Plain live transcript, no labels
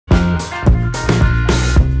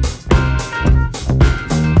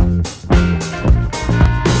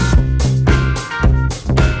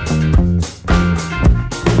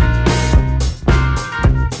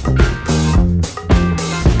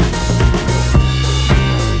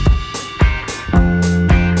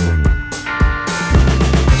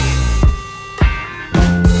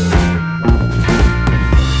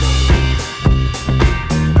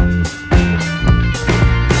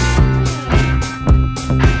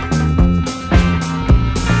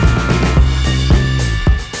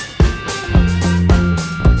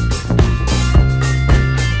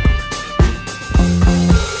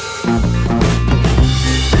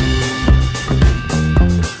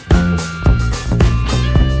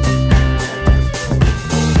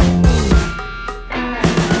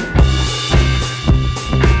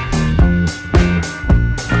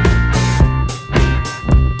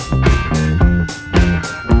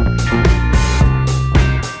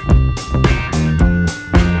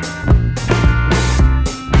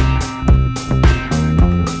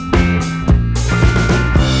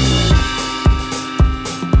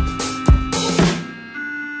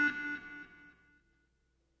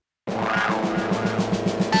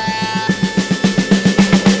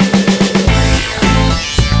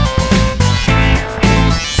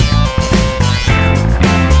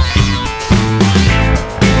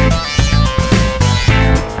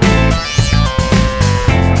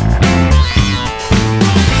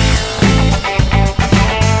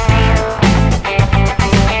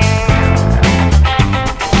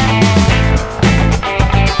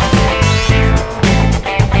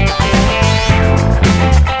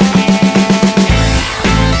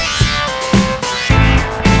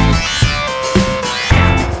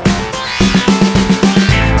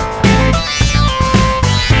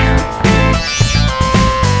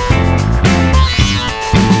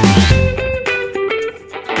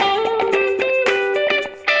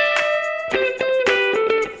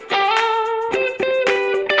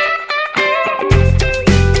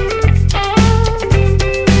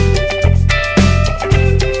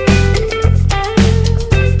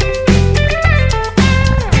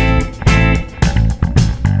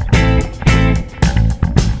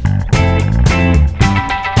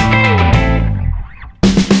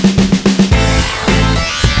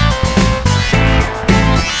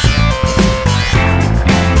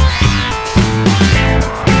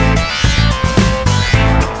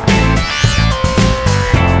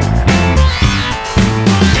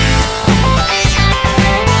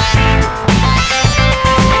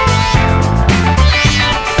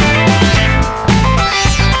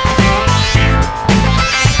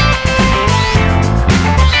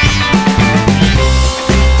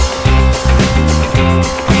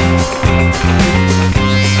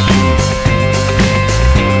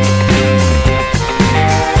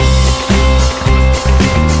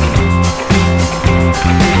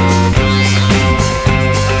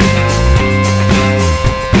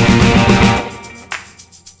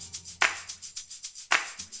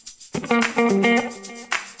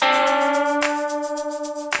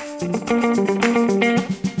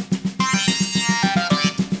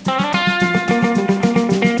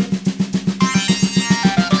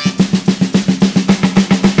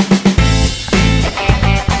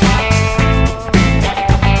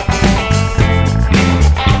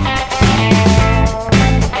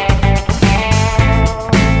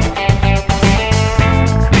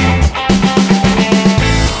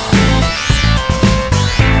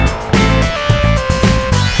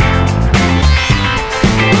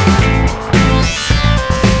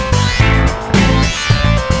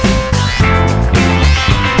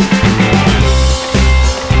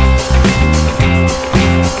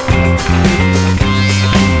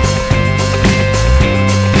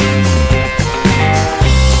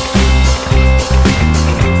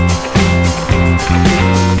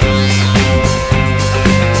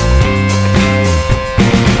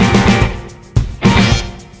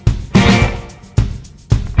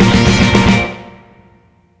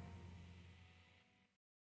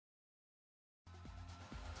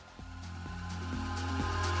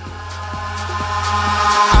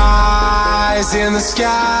In the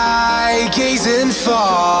sky, gazing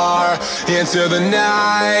far into the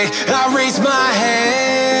night, I raise my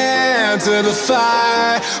hand to the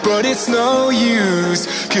fire, but it's no use,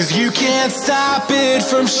 'cause you can't stop it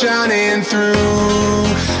from shining through.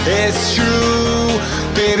 It's true,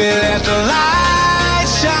 baby, let the light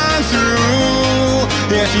shine through.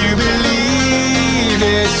 If you believe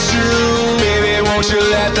it's true, baby, won't you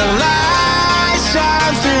let the light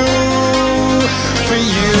shine through for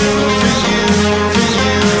you, for you, for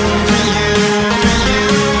you, for you, for you, for you, for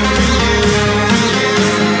you, for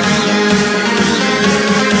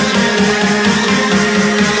you,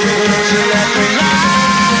 won't you let the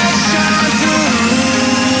light shine through?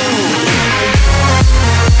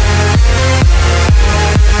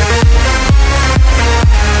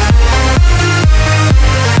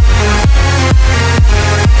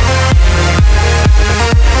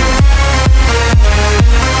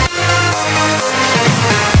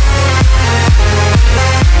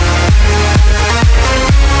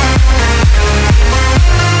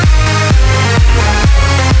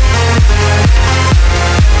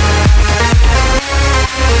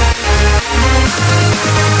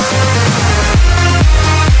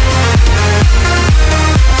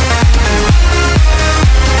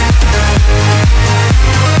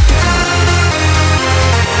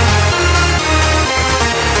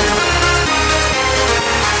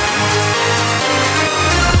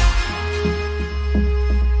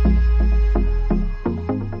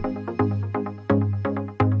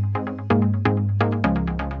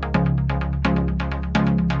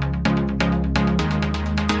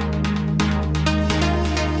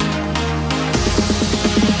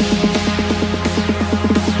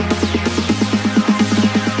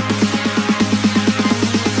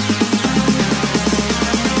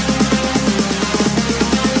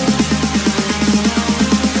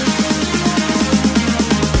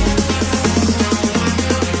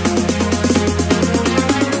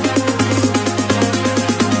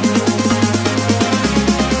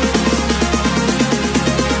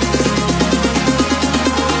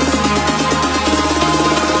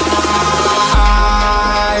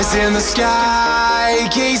 In the sky,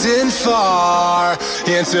 gazing far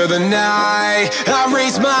into the night, I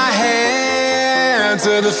raise my hand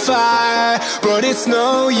to the fire, but it's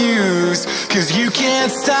no use, 'cause you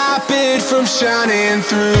can't stop it from shining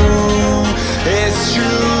through. It's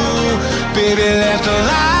true, baby, let the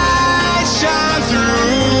light shine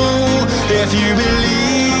through. If you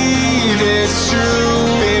believe it's true,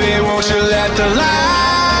 baby, won't you let the light